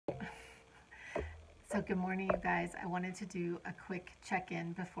So good morning, you guys. I wanted to do a quick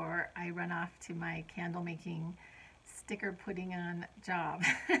check-in before I run off to my candle making sticker putting on job.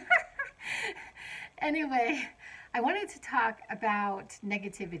 Anyway, I wanted to talk about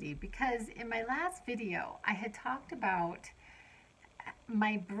negativity because in my last video I had talked about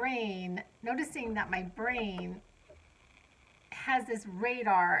my brain, noticing that my brain has this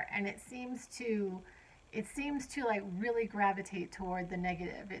radar and it seems to like really gravitate toward the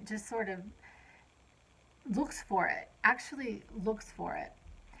negative. It just sort of looks for it, actually looks for it.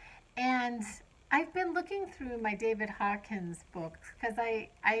 And I've been looking through my David Hawkins books because I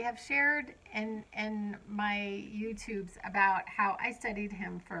have shared in my YouTubes about how I studied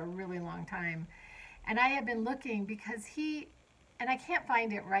him for a really long time. And I have been looking because and I can't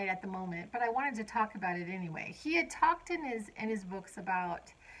find it right at the moment, but I wanted to talk about it anyway. He had talked in his books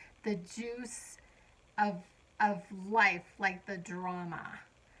about the juice of of life, like the drama,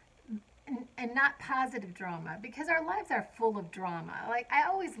 and not positive drama, because our lives are full of drama. Like, I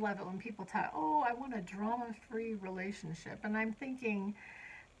always love it when people talk, oh, I want a drama-free relationship. And I'm thinking,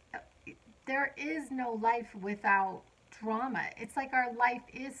 there is no life without drama. It's like our life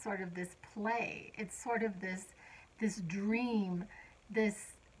is sort of this play. It's sort of this dream,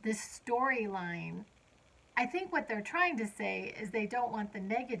 this storyline. I think what they're trying to say is they don't want the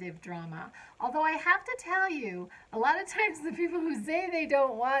negative drama. Although I have to tell you, a lot of times the people who say they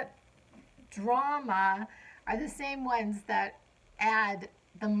don't want drama are the same ones that add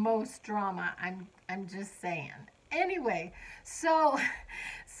the most drama. I'm just saying. Anyway, so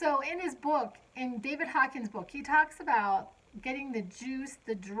in his book, in David Hawkins' book, he talks about getting the juice,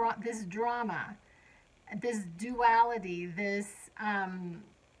 this drama, this duality, this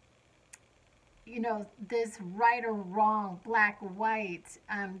this right or wrong, black white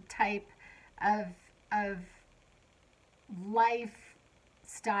type of of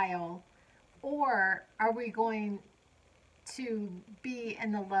lifestyle, or are we going to be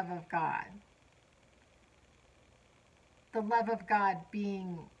in the love of God? The love of God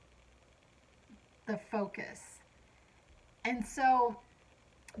being the focus. And so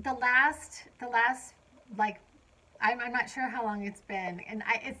the last like I'm not sure how long it's been. And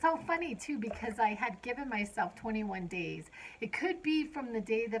it's so funny too, because I had given myself 21 days. It could be from the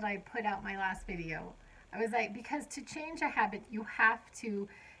day that I put out my last video. I was like, because to change a habit,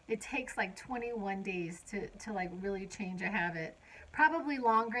 it takes like 21 days to like really change a habit. Probably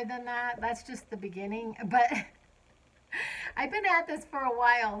longer than that. That's just the beginning. But I've been at this for a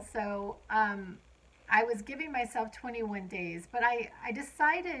while, so I was giving myself 21 days. But I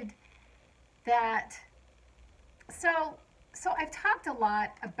decided that, so I've talked a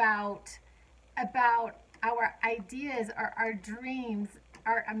lot about our ideas, our dreams,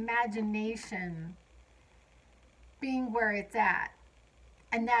 our imagination being where it's at,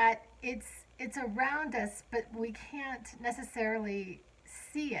 and that it's around us, but we can't necessarily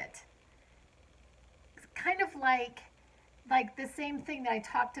see it. It's kind of like the same thing that I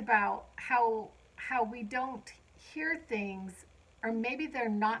talked about, how we don't hear things, or maybe they're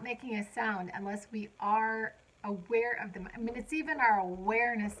not making a sound unless we are aware of them. I mean, it's even our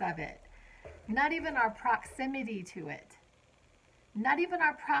awareness of it, not even our proximity to it. Not even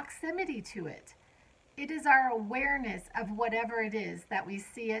our proximity to it. It is our awareness of whatever it is, that we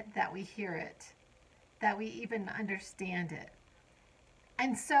see it, that we hear it, that we even understand it.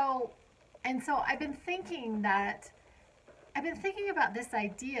 And so I've been thinking about this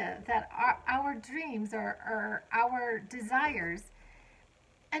idea that our dreams are our desires.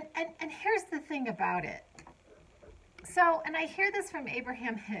 And here's the thing about it. So, and I hear this from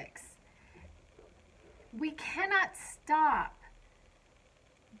Abraham Hicks. We cannot stop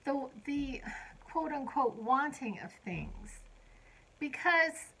the quote unquote wanting of things,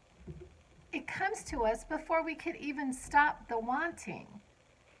 because it comes to us before we could even stop the wanting.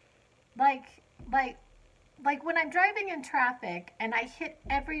 Like when I'm driving in traffic and I hit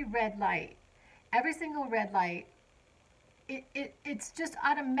every red light, every single red light, it's just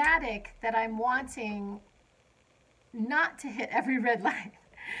automatic that I'm wanting not to hit every red light.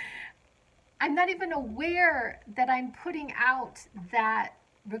 I'm not even aware that I'm putting out that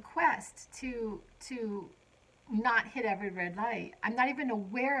request to not hit every red light. I'm not even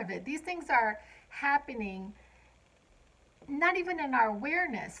aware of it. These things are happening not even in our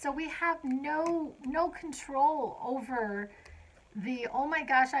awareness. So we have no control over the, oh my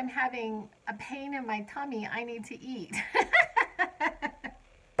gosh, I'm having a pain in my tummy, I need to eat.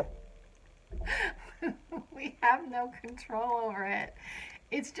 We have no control over it.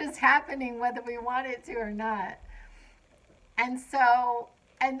 It's just happening whether we want it to or not. And so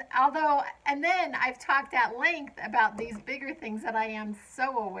And then I've talked at length about these bigger things that I am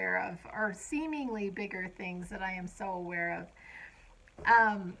so aware of, or seemingly bigger things that I am so aware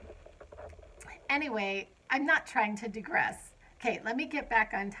of. Anyway, I'm not trying to digress. Okay, let me get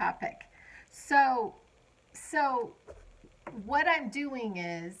back on topic. So, so what I'm doing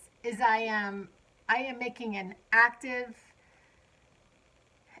is I am making an active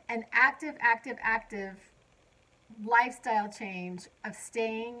lifestyle change of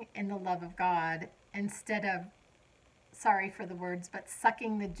staying in the love of God instead of, sorry for the words, but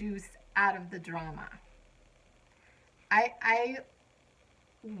sucking the juice out of the drama. I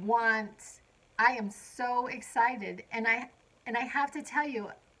want I am so excited, and I have to tell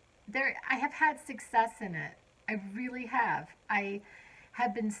you, I have had success in it. I really have. I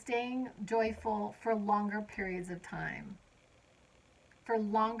have been staying joyful for longer periods of time. For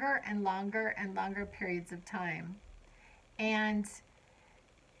longer and longer and longer periods of time. And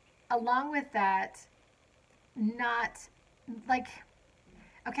along with that, not like,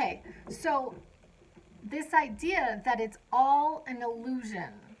 okay, so this idea that it's all an illusion,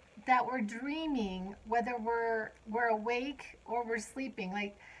 that we're dreaming, whether we're awake or we're sleeping.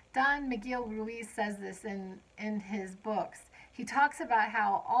 Like Don Miguel Ruiz says this in his books. He talks about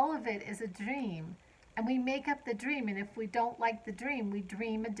how all of it is a dream, and we make up the dream, and if we don't like the dream, we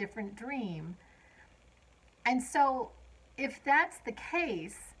dream a different dream. And so if that's the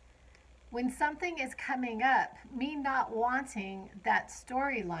case, when something is coming up, me not wanting that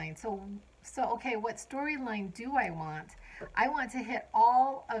storyline, so okay, what storyline do I want? I want to hit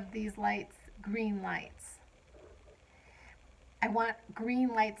all of these lights green lights. I want green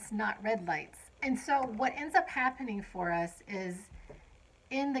lights, not red lights. And so what ends up happening for us is,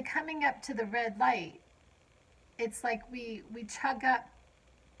 in the coming up to the red light, it's like we chug up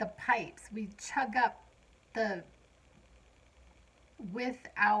the pipes. We chug up the with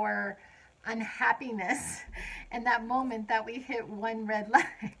our unhappiness in that moment that we hit one red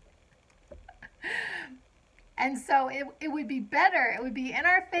light. And so it would be better, it would be in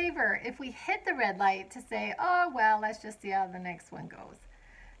our favor if we hit the red light to say, oh, well, let's just see how the next one goes.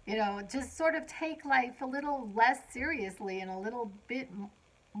 You know, just sort of take life a little less seriously and a little bit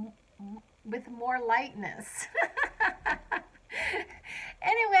with more lightness.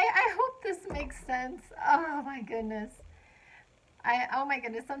 Anyway, I hope this makes sense. Oh my goodness. Oh my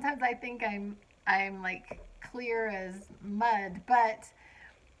goodness. Sometimes I think I'm like clear as mud, but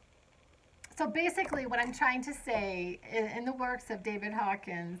so basically what I'm trying to say in the works of David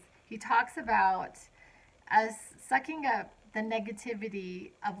Hawkins, he talks about us sucking up the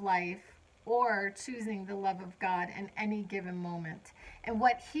negativity of life or choosing the love of God in any given moment. And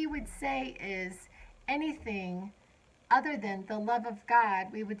what he would say is, anything other than the love of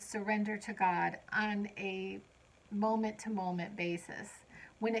God, we would surrender to God on a moment to moment basis.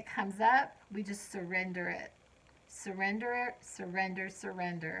 When it comes up, we just surrender it. Surrender it, surrender,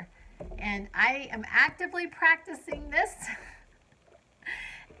 surrender. And I am actively practicing this.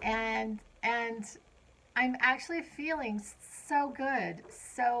 and I'm actually feeling so good,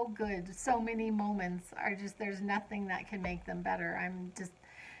 so good. So many moments are just, there's nothing that can make them better. I'm just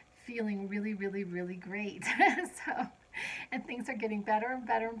feeling really, really, really great. So, and things are getting better and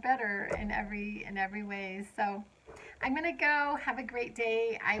better and better in every way. So I'm gonna go. Have a great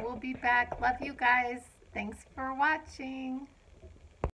day. I will be back. Love you guys. Thanks for watching.